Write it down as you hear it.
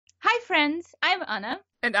friends, I'm Anna.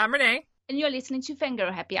 And I'm Renee. And you're listening to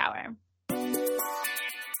Fangirl Happy Hour.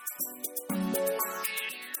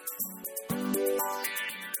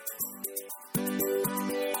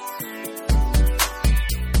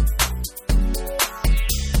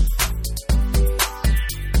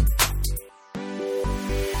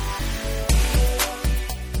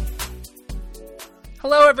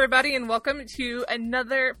 Hello, everybody, and welcome to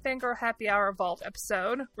another Fangirl Happy Hour Vault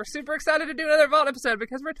episode. We're super excited to do another Vault episode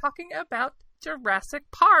because we're talking about Jurassic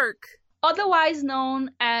Park. Otherwise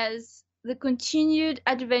known as the continued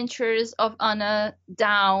adventures of Anna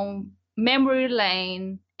down memory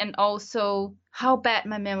lane, and also how bad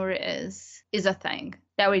my memory is a thing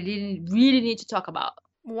that we really need to talk about.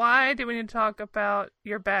 Why do we need to talk about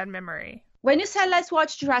your bad memory? When you said let's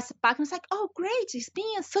watch Jurassic Park, I was like, oh great, it's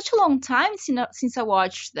been such a long time since I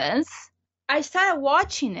watched this. I started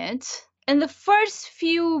watching it, and the first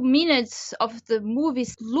few minutes of the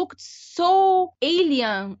movies looked so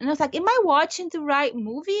alien. And I was like, am I watching the right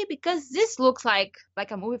movie? Because this looks like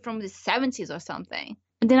a movie from the 70s or something.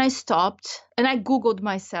 And then I stopped, and I Googled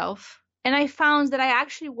myself. And I found that I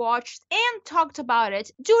actually watched and talked about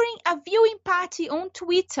it during a viewing party on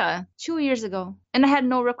Twitter 2 years ago. And I had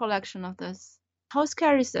no recollection of this. How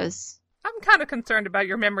scary is this? I'm kind of concerned about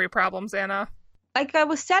your memory problems, Anna. Like I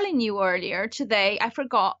was telling you earlier today, I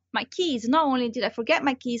forgot my keys. Not only did I forget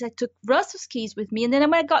my keys, I took Russell's keys with me. And then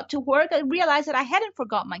when I got to work, I realized that I hadn't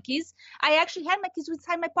forgot my keys. I actually had my keys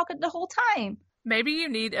inside my pocket the whole time. Maybe you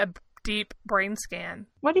need a deep brain scan.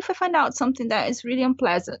 What if I find out something that is really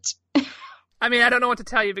unpleasant? I mean, I don't know what to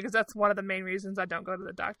tell you because that's one of the main reasons I don't go to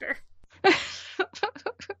the doctor.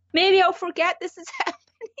 Maybe I'll forget this is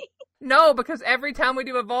happening. No, because every time we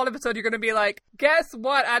do a Vault episode, you're going to be like, guess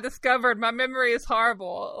what I discovered? My memory is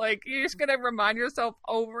horrible. Like, you're just going to remind yourself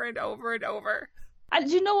over and over and over.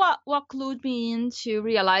 Do you know what clued me in to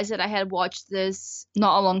realize that I had watched this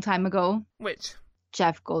not a long time ago? Which?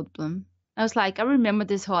 Jeff Goldblum. I was like, I remember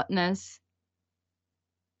this hotness.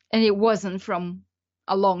 And it wasn't from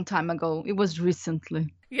a long time ago. It was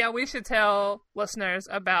recently. Yeah, we should tell listeners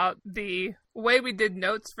about the way we did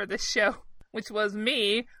notes for this show, which was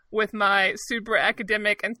me with my super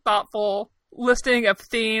academic and thoughtful listing of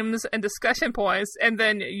themes and discussion points, and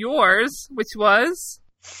then yours, which was...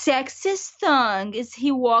 Sexist tongue is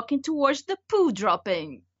he walking towards the poo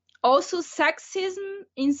dropping. Also sexism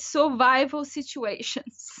in survival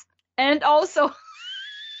situations. And also,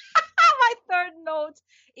 my third note,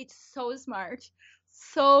 it's so smart,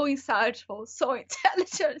 so insightful, so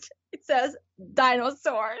intelligent. It says,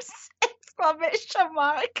 dinosaurs, exclamation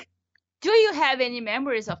mark. Do you have any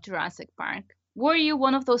memories of Jurassic Park? Were you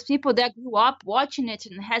one of those people that grew up watching it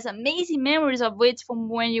and has amazing memories of it from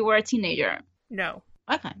when you were a teenager? No.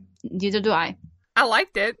 Okay, neither do I. I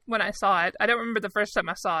liked it when I saw it. I don't remember the first time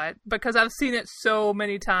I saw it because I've seen it so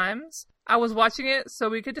many times. I was watching it so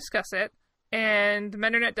we could discuss it, and my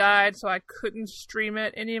internet died, so I couldn't stream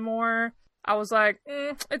it anymore. I was like,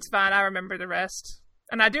 it's fine, I remember the rest.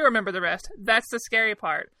 And I do remember the rest. That's the scary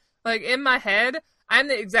part. Like, in my head, I'm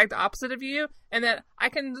the exact opposite of you, and that I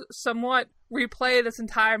can somewhat replay this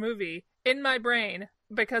entire movie in my brain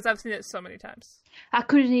because I've seen it so many times. I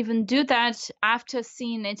couldn't even do that after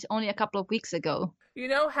seeing it only a couple of weeks ago. You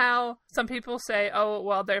know how some people say, oh,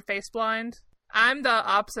 well, they're face blind? I'm the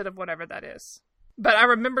opposite of whatever that is. But I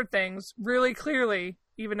remember things really clearly,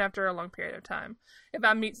 even after a long period of time. If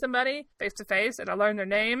I meet somebody face to face and I learn their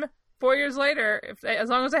name, 4 years later, as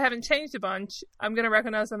long as I haven't changed a bunch, I'm going to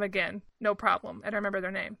recognize them again. No problem. And I remember their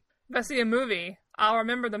name. If I see a movie, I'll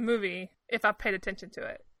remember the movie if I've paid attention to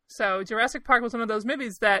it. So Jurassic Park was one of those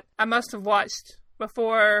movies that I must have watched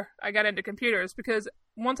before I got into computers, because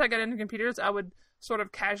once I got into computers, I would sort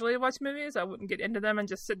of casually watch movies. I wouldn't get into them and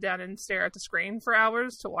just sit down and stare at the screen for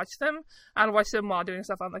hours to watch them. I'd watch them while doing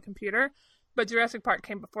stuff on the computer. But Jurassic Park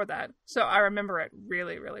came before that, so I remember it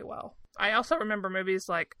really, really well. I also remember movies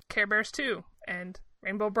like Care Bears 2 and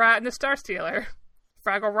Rainbow Brat and the Star Stealer.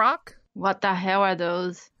 Fraggle Rock. What the hell are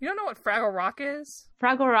those? You don't know what Fraggle Rock is?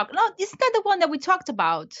 Fraggle Rock. No, isn't that the one that we talked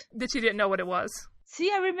about? That you didn't know what it was.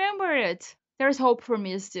 See, I remember it. There's hope for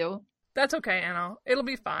me still. That's okay, Anna. It'll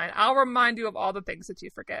be fine. I'll remind you of all the things that you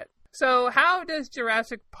forget. So how does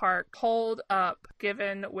Jurassic Park hold up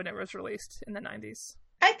given when it was released in the 90s?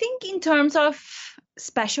 I think in terms of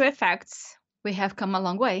special effects, we have come a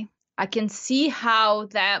long way. I can see how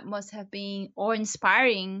that must have been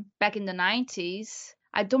awe-inspiring back in the 90s.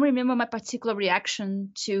 I don't remember my particular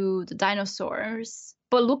reaction to the dinosaurs.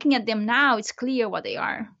 But looking at them now, it's clear what they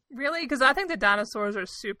are. Really? Because I think the dinosaurs are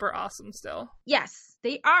super awesome still. Yes,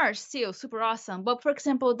 they are still super awesome. But for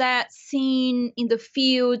example, that scene in the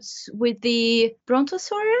fields with the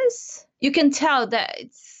Brontosaurus, you can tell that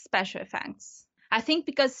it's special effects. I think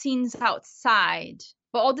because scenes outside,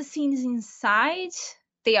 but all the scenes inside,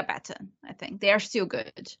 they are better, I think. They are still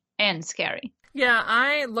good and scary. Yeah,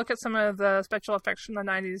 I look at some of the special effects from the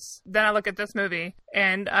 90s, then I look at this movie,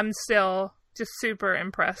 and I'm still just super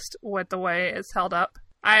impressed with the way it's held up.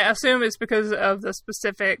 I assume it's because of the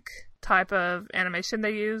specific type of animation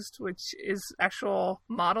they used, which is actual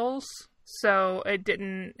models, so it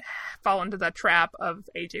didn't fall into the trap of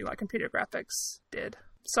aging like computer graphics did.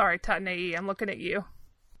 Sorry, Titan AE, I'm looking at you.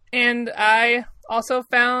 And I also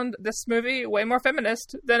found this movie way more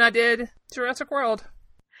feminist than I did Jurassic World.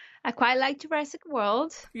 I quite like Jurassic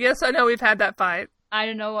World. Yes, I know we've had that fight. I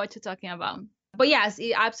don't know what you're talking about. But yes,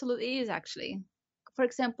 it absolutely is actually. For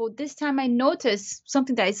example, this time I noticed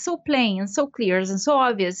something that is so plain and so clear and so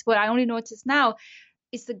obvious, but I only notice now,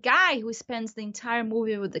 is the guy who spends the entire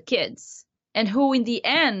movie with the kids and who in the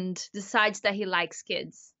end decides that he likes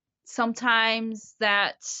kids. Sometimes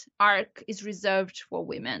that arc is reserved for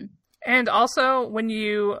women. And also, when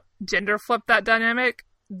you gender flip that dynamic,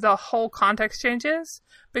 the whole context changes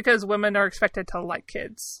because women are expected to like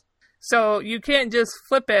kids. So you can't just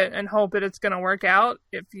flip it and hope that it's going to work out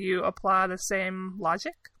if you apply the same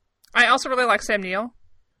logic. I also really like Sam Neill.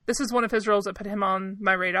 This is one of his roles that put him on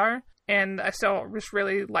my radar, and I still just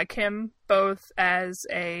really like him both as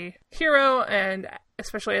a hero and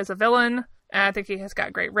especially as a villain. And I think he has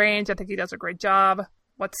got great range. I think he does a great job.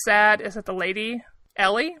 What's sad is that the lady,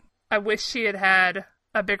 Ellie, I wish she had had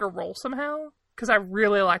a bigger role somehow, because I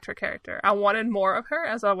really liked her character. I wanted more of her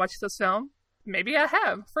as I watched this film. Maybe I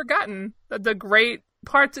have forgotten the great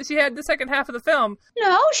parts that she had in the second half of the film.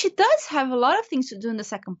 No, she does have a lot of things to do in the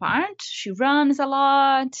second part. She runs a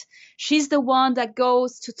lot. She's the one that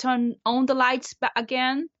goes to turn on the lights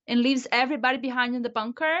again and leaves everybody behind in the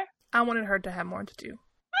bunker. I wanted her to have more to do.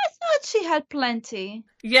 I thought she had plenty.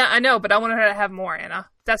 Yeah, I know, but I wanted her to have more, Anna.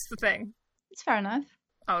 That's the thing. It's fair enough.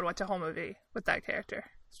 I would watch a whole movie with that character,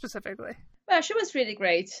 specifically. Well, she was really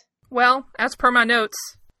great. Well, as per my notes,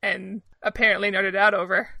 and apparently nerded out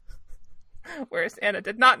over, whereas Anna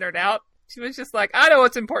did not nerd out. She was just like, I know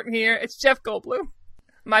what's important here. It's Jeff Goldblum.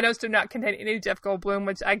 My notes do not contain any Jeff Goldblum,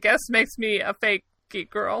 which I guess makes me a fake geek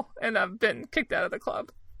girl, and I've been kicked out of the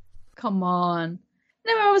club. Come on.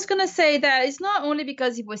 No, I was going to say that it's not only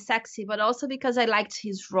because he was sexy, but also because I liked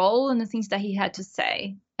his role and the things that he had to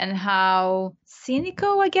say, and how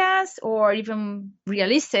cynical, I guess, or even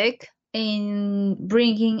realistic in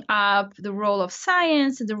bringing up the role of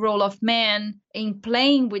science and the role of man in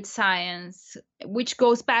playing with science, which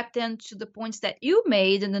goes back then to the points that you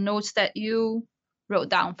made and the notes that you wrote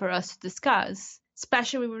down for us to discuss,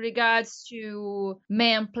 especially with regards to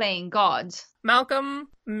man playing God. Malcolm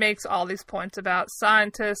makes all these points about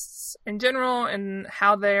scientists in general and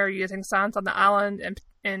how they're using science on the island, and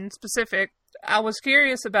in specific, I was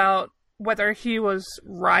curious about whether he was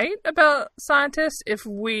right about scientists if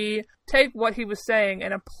we take what he was saying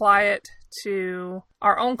and apply it to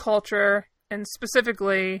our own culture, and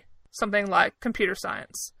specifically something like computer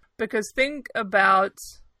science. Because think about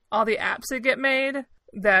all the apps that get made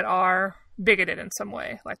that are bigoted in some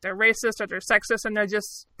way, like they're racist or they're sexist, and they're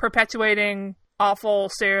just perpetuating awful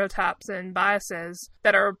stereotypes and biases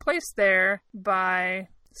that are placed there by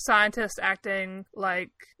scientists acting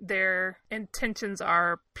like their intentions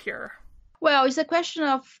are pure. Well, it's a question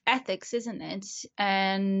of ethics, isn't it?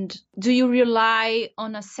 And do you rely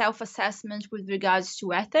on a self-assessment with regards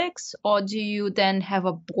to ethics, or do you then have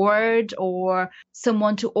a board or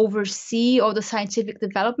someone to oversee all the scientific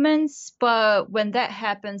developments? But when that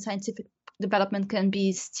happens, scientific development can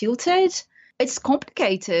be stilted. It's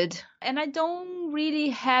complicated. And I don't really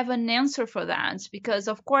have an answer for that because,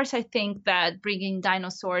 of course, I think that bringing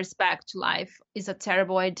dinosaurs back to life is a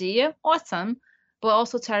terrible idea. Awesome. But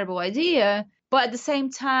also terrible idea. But at the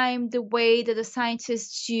same time, the way that the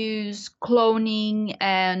scientists use cloning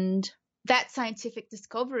and that scientific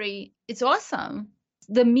discovery, it's awesome.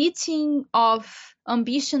 The meeting of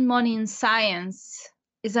ambition, money, and science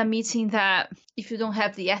is a meeting that if you don't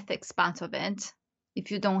have the ethics part of it,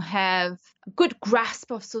 if you don't have a good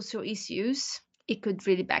grasp of social issues, it could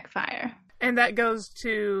really backfire. And that goes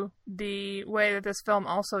to the way that this film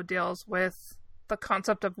also deals with the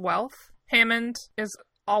concept of wealth. Hammond is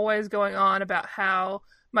always going on about how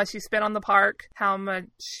much he spent on the park, how much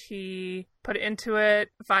he put into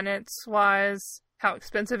it finance-wise, how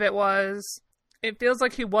expensive it was. it feels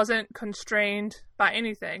like he wasn't constrained by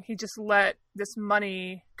anything. He just let this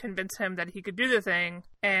money convince him that he could do the thing,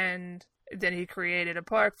 and then he created a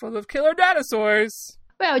park full of killer dinosaurs.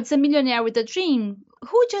 Well, it's a millionaire with a dream.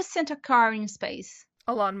 Who just sent a car in space?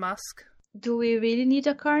 Elon Musk. Do we really need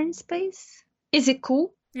a car in space? Is it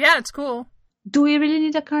cool? Yeah, it's cool. Do we really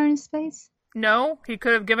need a car in space? No, he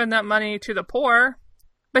could have given that money to the poor.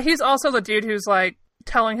 But he's also the dude who's like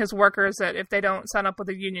telling his workers that if they don't sign up with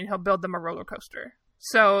a union, he'll build them a roller coaster.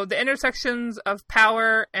 So the intersections of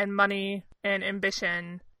power and money and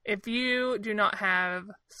ambition, if you do not have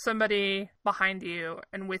somebody behind you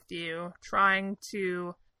and with you trying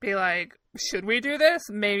to be like, should we do this?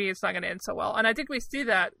 Maybe it's not going to end so well. And I think we see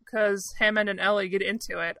that because Hammond and Ellie get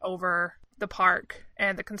into it over the park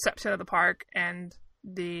and the conception of the park and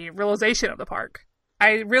the realization of the park.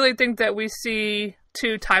 I really think that we see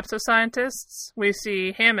two types of scientists. We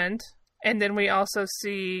see Hammond, and then we also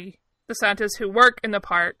see the scientists who work in the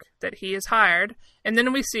park that he has hired, and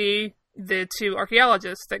then we see the two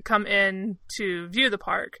archaeologists that come in to view the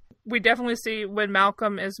park. We definitely see when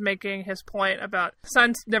Malcolm is making his point about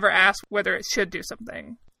science never asks whether it should do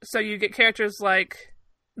something. So you get characters like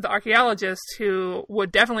the archaeologist who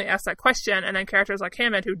would definitely ask that question, and then characters like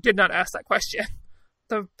Hammond who did not ask that question.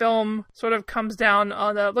 The film sort of comes down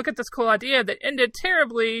on the look at this cool idea that ended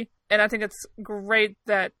terribly, and I think it's great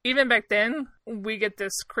that even back then we get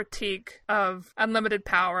this critique of unlimited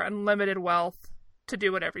power, unlimited wealth to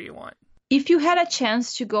do whatever you want. If you had a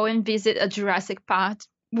chance to go and visit a Jurassic Park,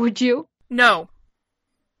 would you? No.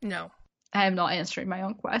 I am not answering my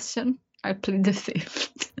own question. I plead the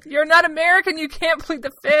fifth. You're not American, you can't plead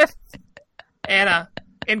the fifth. Anna,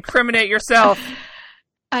 incriminate yourself.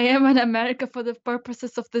 I am in America for the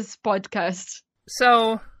purposes of this podcast.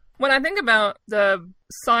 So, when I think about the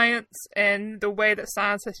science and the way that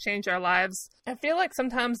science has changed our lives, I feel like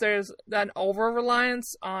sometimes there's an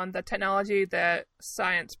over-reliance on the technology that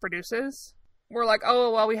science produces. We're like,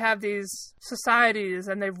 oh, well, we have these societies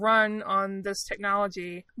and they run on this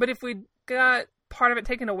technology. But if we got part of it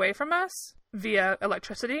taken away from us via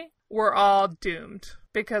electricity, we're all doomed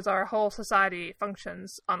because our whole society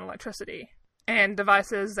functions on electricity. And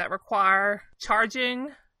devices that require charging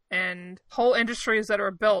and whole industries that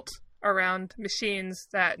are built around machines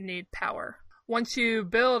that need power. Once you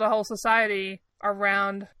build a whole society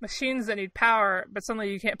around machines that need power, but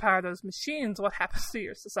suddenly you can't power those machines, what happens to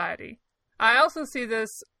your society? I also see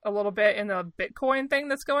this a little bit in the Bitcoin thing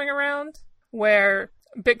that's going around, where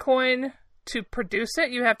Bitcoin, to produce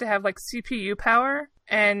it, you have to have like CPU power,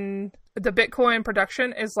 and the Bitcoin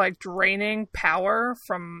production is like draining power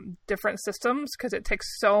from different systems because it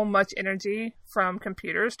takes so much energy from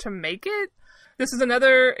computers to make it. This is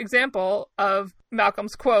another example of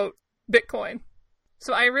Malcolm's quote, Bitcoin.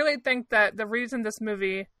 So I really think that the reason this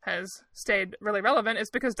movie has stayed really relevant is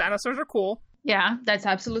because dinosaurs are cool. Yeah, that's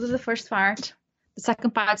absolutely the first part. The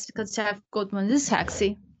second part is because Jeff Goldblum is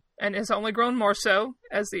sexy. And has only grown more so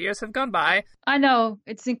as the years have gone by. I know,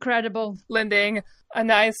 it's incredible. Lending a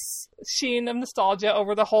nice sheen of nostalgia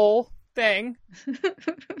over the whole thing.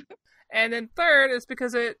 And then third is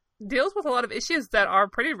because it deals with a lot of issues that are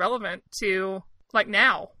pretty relevant to, like,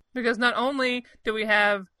 now. Because not only do we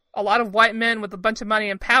have a lot of white men with a bunch of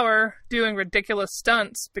money and power doing ridiculous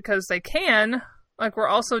stunts because they can, like, we're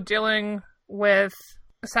also dealing with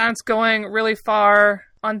science going really far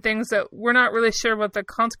on things that we're not really sure what the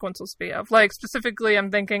consequences will be of. Like, specifically,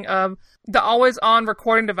 I'm thinking of the always-on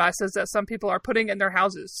recording devices that some people are putting in their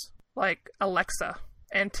houses, like Alexa,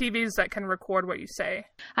 and TVs that can record what you say.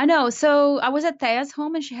 I know. So I was at Thea's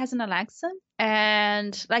home, and she has an Alexa,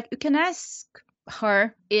 and, like, you can ask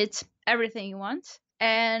her everything you want.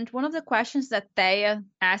 And one of the questions that Thea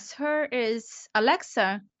asks her is,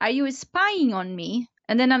 Alexa, are you spying on me?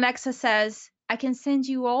 And then Alexa says, I can send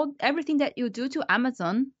you everything that you do to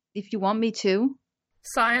Amazon if you want me to.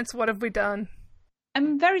 Science, what have we done?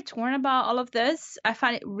 I'm very torn about all of this. I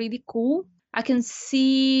find it really cool. I can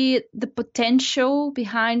see the potential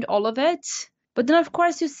behind all of it. But then, of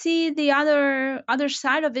course, you see the other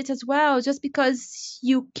side of it as well. Just because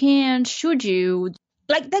you can, should you?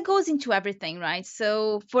 Like, that goes into everything, right?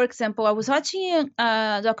 So, for example, I was watching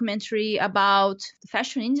a documentary about the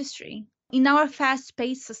fashion industry. In our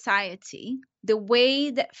fast-paced society, the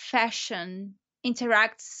way that fashion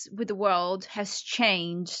interacts with the world has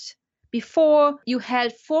changed. Before, you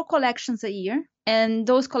had 4 collections a year, and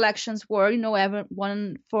those collections were,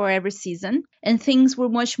 one for every season, and things were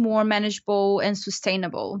much more manageable and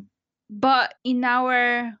sustainable. But in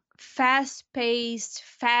our fast-paced,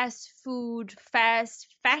 fast food, fast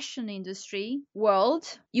fashion industry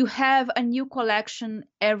world, you have a new collection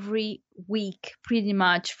every week, pretty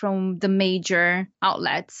much, from the major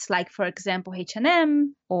outlets, like, for example,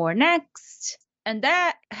 H&M or Next. And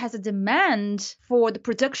that has a demand for the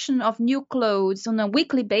production of new clothes on a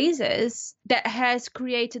weekly basis that has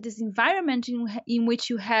created this environment in which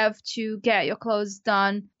you have to get your clothes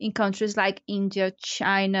done in countries like India,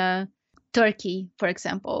 China, Turkey, for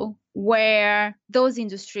example, where those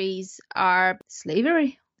industries are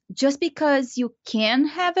slavery. Just because you can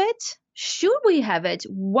have it, should we have it?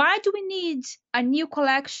 Why do we need a new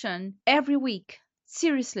collection every week?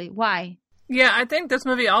 Seriously, why? Yeah, I think this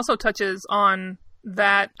movie also touches on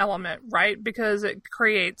that element, right? Because it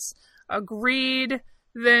creates a greed,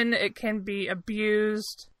 then it can be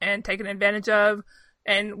abused and taken advantage of.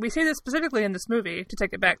 And we see this specifically in this movie, to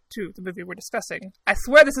take it back to the movie we're discussing. I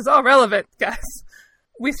swear this is all relevant, guys.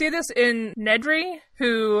 We see this in Nedry,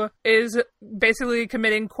 who is basically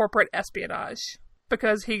committing corporate espionage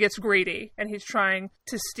because he gets greedy and he's trying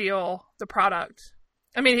to steal the product.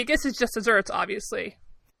 I mean, he gets his just desserts, obviously.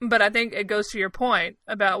 But I think it goes to your point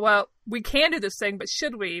about, well, we can do this thing, but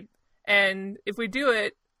should we? And if we do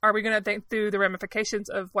it, are we going to think through the ramifications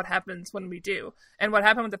of what happens when we do? And what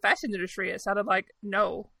happened with the fashion industry, it sounded like,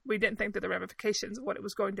 no, we didn't think through the ramifications of what it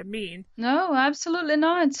was going to mean. No, absolutely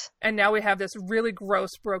not. And now we have this really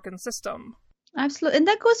gross, broken system. Absolutely. And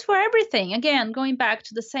that goes for everything. Again, going back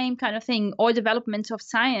to the same kind of thing, all development of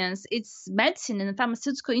science, it's medicine and the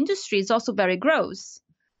pharmaceutical industry is also very gross.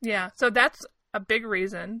 Yeah, so that's a big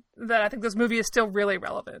reason that I think this movie is still really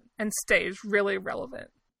relevant and stays really relevant.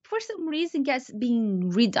 For some reason, gets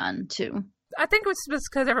being redone too. I think it's just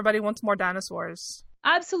because everybody wants more dinosaurs.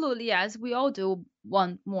 Absolutely, yes. We all do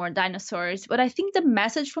want more dinosaurs. But I think the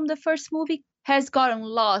message from the first movie has gotten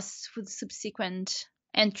lost with subsequent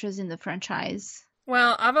entries in the franchise.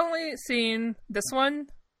 Well, I've only seen this one,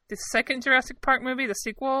 the second Jurassic Park movie, the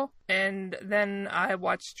sequel, and then I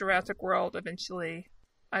watched Jurassic World eventually.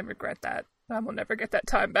 I regret that. I will never get that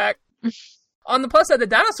time back. On the plus side, the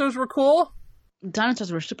dinosaurs were cool.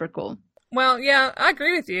 Dinosaurs were super cool. Well, yeah, I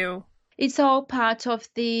agree with you. It's all part of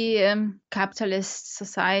the capitalist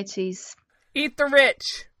societies. Eat the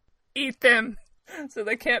rich. Eat them. So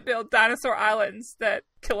they can't build dinosaur islands that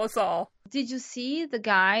kill us all. Did you see the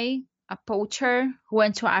guy, a poacher, who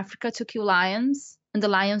went to Africa to kill lions, and the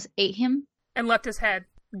lions ate him? And left his head.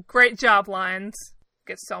 Great job, lions.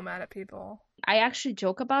 Get so mad at people. I actually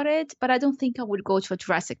joke about it, but I don't think I would go to a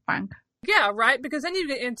Jurassic Park. Yeah, right? Because then you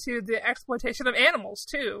get into the exploitation of animals,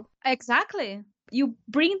 too. Exactly. You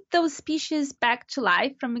bring those species back to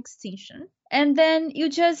life from extinction, and then you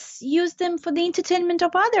just use them for the entertainment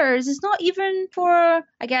of others. It's not even for,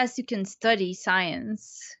 I guess you can study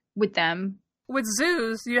science with them. With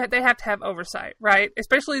zoos, they have to have oversight, right?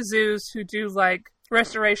 Especially zoos who do, like,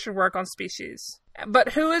 restoration work on species. But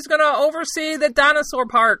who is going to oversee the dinosaur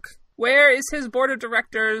park? Where is his board of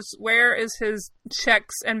directors? Where is his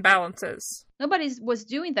checks and balances? Nobody was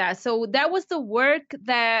doing that. So that was the work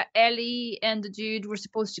that Ellie and the dude were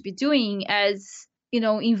supposed to be doing as,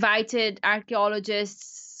 invited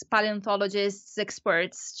archaeologists, paleontologists,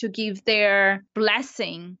 experts to give their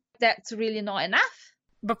blessing. That's really not enough.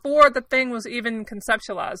 Before the thing was even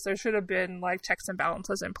conceptualized, there should have been, like, checks and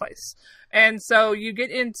balances in place. And so you get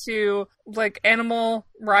into, like, animal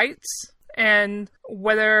rights and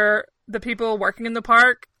whether the people working in the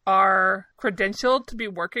park are credentialed to be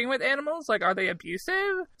working with animals. Like, are they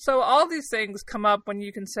abusive? So all these things come up when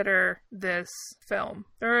you consider this film.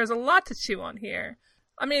 There is a lot to chew on here.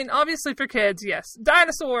 I mean, obviously for kids, yes,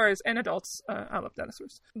 dinosaurs, and adults. I love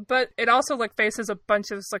dinosaurs. But it also, like, faces a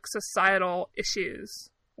bunch of, like, societal issues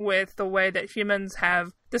with the way that humans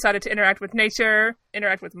have decided to interact with nature,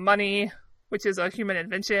 interact with money, which is a human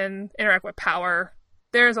invention, interact with power.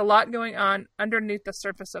 There's a lot going on underneath the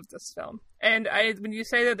surface of this film. And when you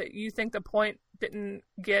say that you think the point didn't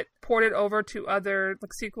get ported over to other,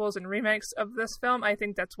 like, sequels and remakes of this film, I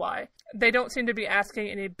think that's why. They don't seem to be asking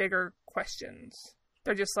any bigger questions.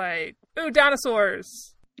 They're just like, ooh,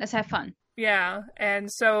 dinosaurs. Let's have fun. Yeah,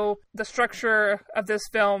 and so the structure of this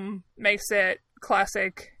film makes it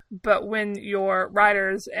classic, but when your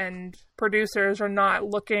writers and producers are not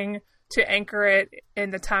looking to anchor it in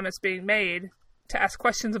the time it's being made, to ask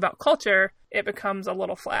questions about culture, it becomes a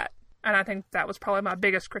little flat. And I think that was probably my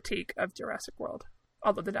biggest critique of Jurassic World,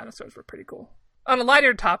 although the dinosaurs were pretty cool. On a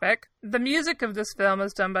lighter topic, the music of this film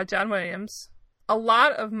is done by John Williams. A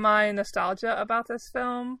lot of my nostalgia about this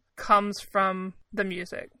film comes from the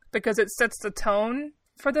music, because it sets the tone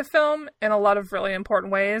for the film in a lot of really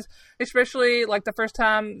important ways, especially like the first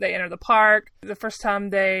time they enter the park, the first time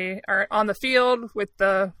they are on the field with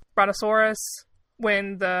the Brontosaurus,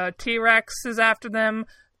 when the T-Rex is after them.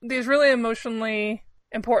 These really emotionally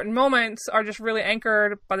important moments are just really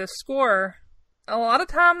anchored by the score. A lot of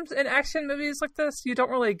times in action movies like this, you don't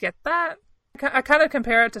really get that. I kind of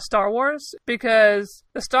compare it to Star Wars, because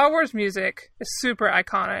the Star Wars music is super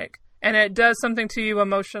iconic, and it does something to you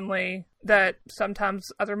emotionally that sometimes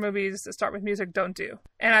other movies that start with music don't do.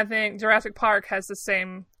 And I think Jurassic Park has the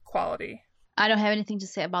same quality. I don't have anything to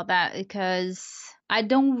say about that, because I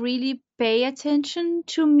don't really pay attention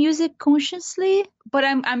to music consciously, but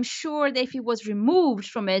I'm sure that if it was removed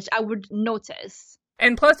from it, I would notice.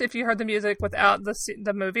 And plus, if you heard the music without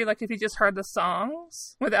the movie, like if you just heard the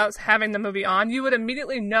songs without having the movie on, you would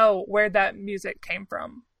immediately know where that music came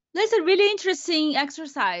from. That's a really interesting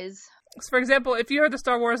exercise. So for example, if you heard the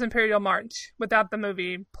Star Wars Imperial March without the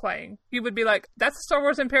movie playing, you would be like, that's the Star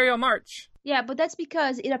Wars Imperial March. Yeah, but that's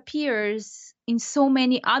because it appears in so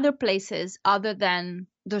many other places other than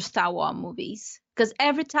the Star Wars movies. Because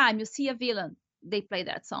every time you see a villain, they play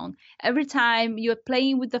that song. Every time you're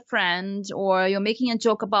playing with a friend or you're making a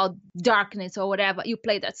joke about darkness or whatever, you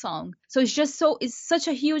play that song. So it's such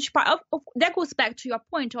a huge part of that goes back to your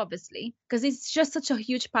point, obviously, because it's just such a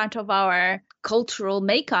huge part of our cultural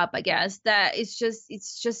makeup, I guess, that it's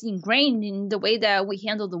just ingrained in the way that we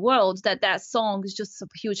handle the world, that song is just a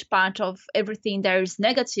huge part of everything that is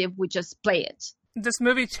negative. We just play it. This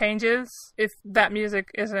movie changes if that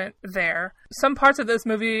music isn't there. Some parts of this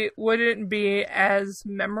movie wouldn't be as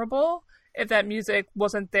memorable if that music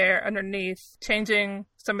wasn't there underneath, changing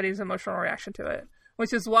somebody's emotional reaction to it.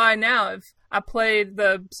 Which is why now, if I played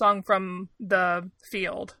the song from the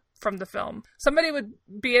field, from the film, somebody would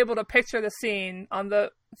be able to picture the scene on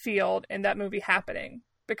the field in that movie happening,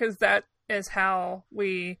 because that is how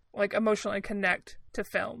we like emotionally connect to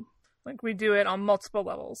film. Like, we do it on multiple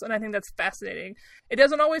levels, and I think that's fascinating. It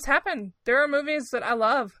doesn't always happen. There are movies that I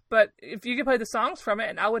love, but if you could play the songs from it,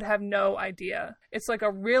 and I would have no idea. It's like a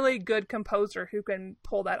really good composer who can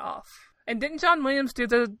pull that off. And didn't John Williams do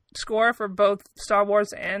the score for both Star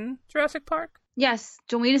Wars and Jurassic Park? Yes,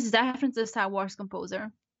 John Williams is definitely a Star Wars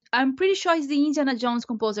composer. I'm pretty sure he's the Indiana Jones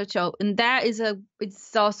composer too, and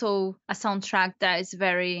it's also a soundtrack that is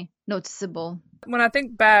very noticeable. When I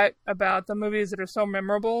think back about the movies that are so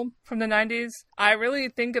memorable from the 90s, I really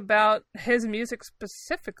think about his music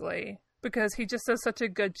specifically, because he just does such a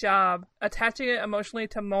good job attaching it emotionally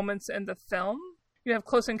to moments in the film. You have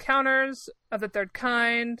Close Encounters of the Third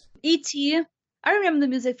Kind. E.T. I remember the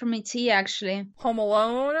music from E.T. actually. Home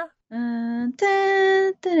Alone.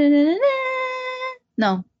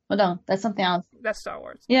 No, hold on. That's something else. That's Star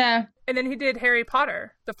Wars. Yeah. And then he did Harry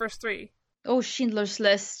Potter, the first three. Oh, Schindler's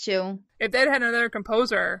List too. If they'd had another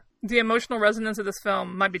composer, the emotional resonance of this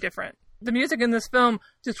film might be different. The music in this film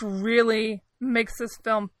just really makes this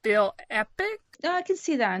film feel epic. Yeah, I can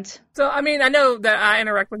see that. So, I mean, I know that I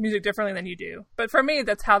interact with music differently than you do, but for me,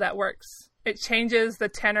 that's how that works. It changes the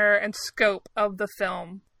tenor and scope of the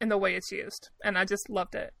film in the way it's used, and I just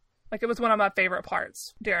loved it. Like, it was one of my favorite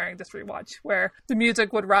parts during this rewatch, where the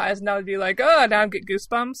music would rise and I would be like, oh, now I get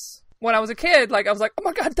goosebumps. When I was a kid, like, I was like, oh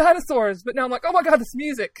my god, dinosaurs! But now I'm like, oh my god, this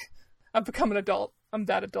music! I've become an adult. I'm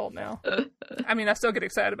that adult now. I mean, I still get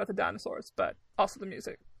excited about the dinosaurs, but also the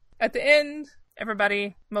music. At the end,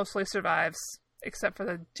 everybody mostly survives, except for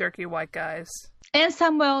the jerky white guys. And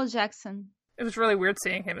Samuel Jackson. It was really weird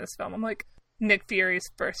seeing him in this film. I'm like, Nick Fury's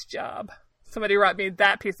first job. Somebody write me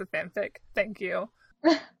that piece of fanfic. Thank you.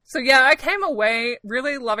 So yeah, I came away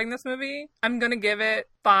really loving this movie. I'm gonna give it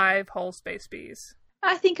 5 whole space bees.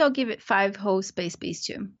 I think I'll give it 5 whole space bees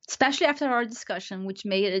too. Especially after our discussion, which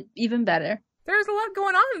made it even better. There's a lot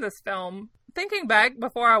going on in this film. Thinking back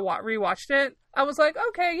before I rewatched it, I was like,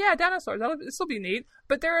 okay, yeah, dinosaurs, this will be neat.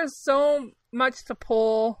 But there is so much to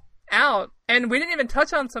pull out. And we didn't even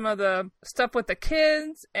touch on some of the stuff with the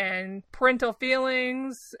kids and parental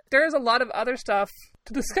feelings. There's a lot of other stuff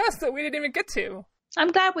to discuss that we didn't even get to.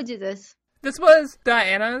 I'm glad we did this. This was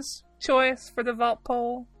Diana's choice for the vault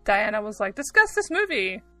poll. Diana was like, discuss this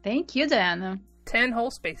movie. Thank you, Diana. 10 whole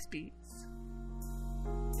space beats.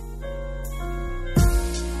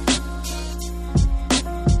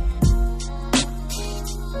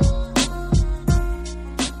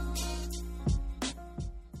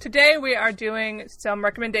 Today we are doing some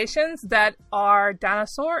recommendations that are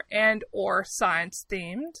dinosaur and or science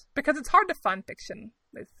themed, because it's hard to find fiction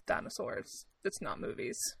with dinosaurs that's not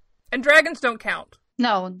movies. And dragons don't count.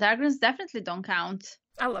 No, dragons definitely don't count.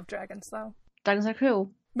 I love dragons though. Dragons are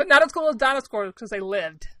cool. But not as cool as dinosaurs because they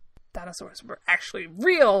lived. dinosaurs were actually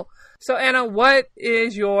real. So Anna, what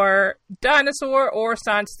is your dinosaur or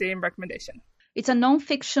science theme recommendation? It's a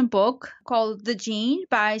non-fiction book called The Gene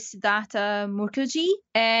by Siddhartha Mukherjee,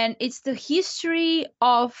 and it's the history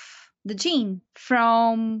of the gene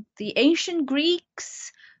from the ancient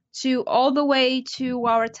Greeks to all the way to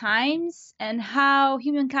our times, and how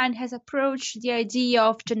humankind has approached the idea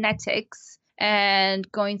of genetics and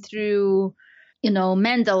going through,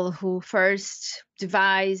 Mendel, who first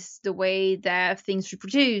devised the way that things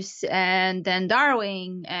reproduce, and then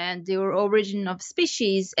Darwin and the origin of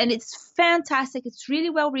species. And it's fantastic. It's really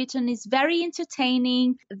well written. It's very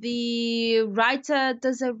entertaining. The writer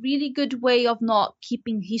does a really good way of not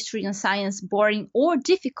keeping history and science boring or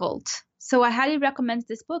difficult. So I highly recommend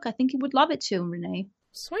this book. I think you would love it too, Renee.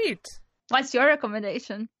 Sweet. What's your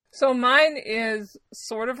recommendation? So mine is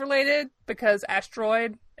sort of related because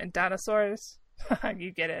asteroid and dinosaurs.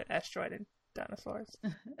 You get it, asteroid and dinosaurs.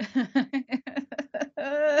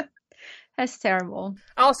 That's terrible.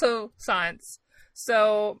 Also science.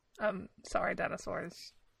 So, sorry,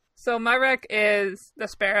 dinosaurs. So my rec is The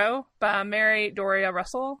Sparrow by Mary Doria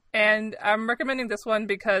Russell. And I'm recommending this one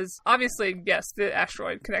because obviously, yes, the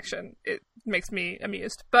asteroid connection, it makes me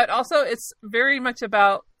amused. But also it's very much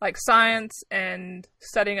about like science and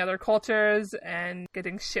studying other cultures and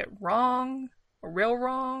getting shit wrong. Real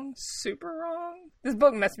wrong, super wrong. This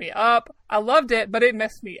book messed me up. I loved it, but it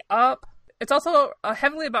messed me up. It's also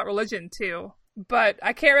heavily about religion too, but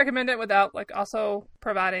I can't recommend it without like also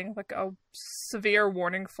providing like a severe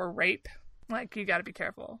warning for rape. Like, you gotta be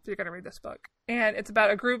careful if you're gonna read this book. And it's about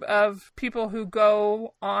a group of people who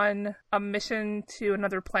go on a mission to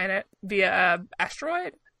another planet via an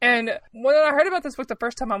asteroid. And when I heard about this book the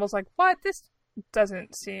first time, I was like, what? This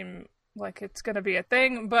doesn't seem like it's going to be a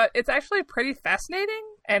thing, but it's actually pretty fascinating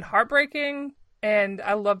and heartbreaking, and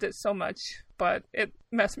I loved it so much, but it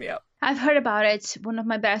messed me up. I've heard about it. One of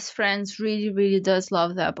my best friends really, really does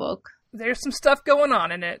love that book. There's some stuff going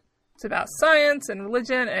on in it. It's about science and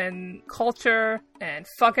religion and culture and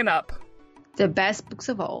fucking up. The best books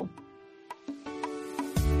of all.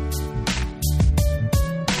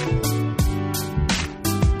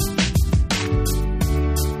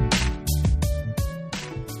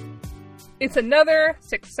 It's another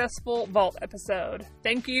successful Vault episode.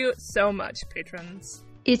 Thank you so much, patrons.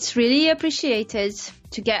 It's really appreciated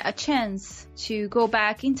to get a chance to go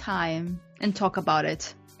back in time and talk about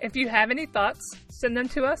it. If you have any thoughts, send them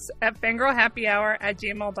to us at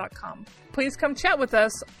fangirlhappyhour@gmail.com. Please come chat with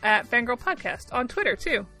us at Fangirl Podcast on Twitter,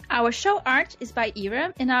 too. Our show art is by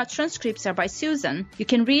Ira, and our transcripts are by Susan. You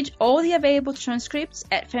can read all the available transcripts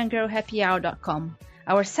at fangirlhappyhour.com.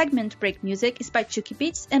 Our segment break music is by Chucky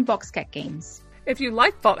Beats and Boxcat Games. If you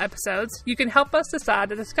like Vault episodes, you can help us decide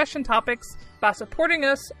the discussion topics by supporting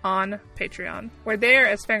us on Patreon. We're there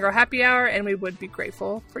as Fangirl Happy Hour, and we would be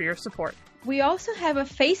grateful for your support. We also have a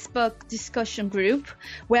Facebook discussion group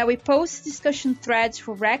where we post discussion threads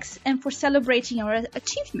for Rex and for celebrating our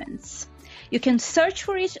achievements. You can search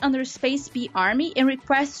for it under Space Bee Army and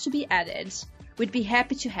request to be added. We'd be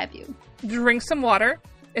happy to have you. Drink some water.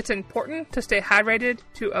 It's important to stay hydrated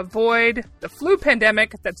to avoid the flu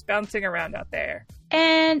pandemic that's bouncing around out there.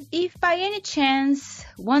 And if by any chance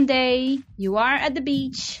one day you are at the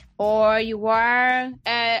beach or you are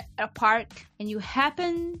at a park and you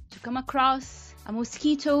happen to come across a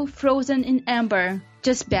mosquito frozen in amber,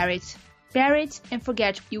 just bury it. Bury it and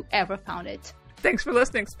forget you ever found it. Thanks for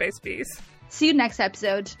listening, Space Bees. See you next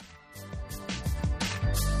episode.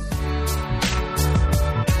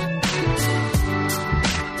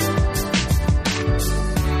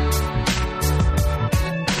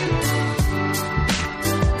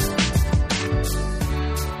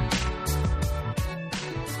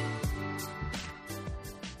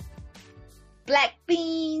 Black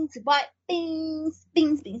beans, white beans,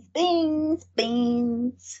 beans, beans, beans,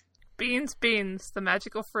 beans. Beans, beans, the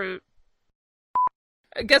magical fruit.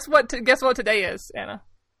 Guess what today is, Anna?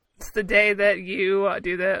 It's the day that you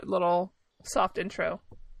do the little soft intro.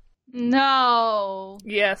 No.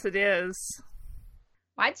 Yes, it is.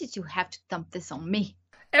 Why did you have to dump this on me?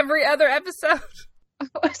 Every other episode. I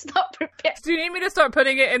was not prepared. Do you need me to start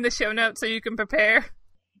putting it in the show notes so you can prepare?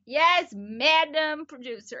 Yes, Madam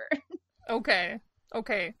Producer. Okay.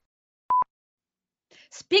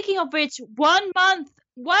 Speaking of which, 1 month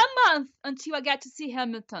until I get to see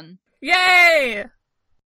Hamilton. Yay!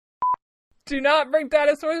 Do not bring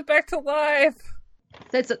dinosaurs back to life.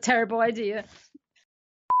 That's a terrible idea.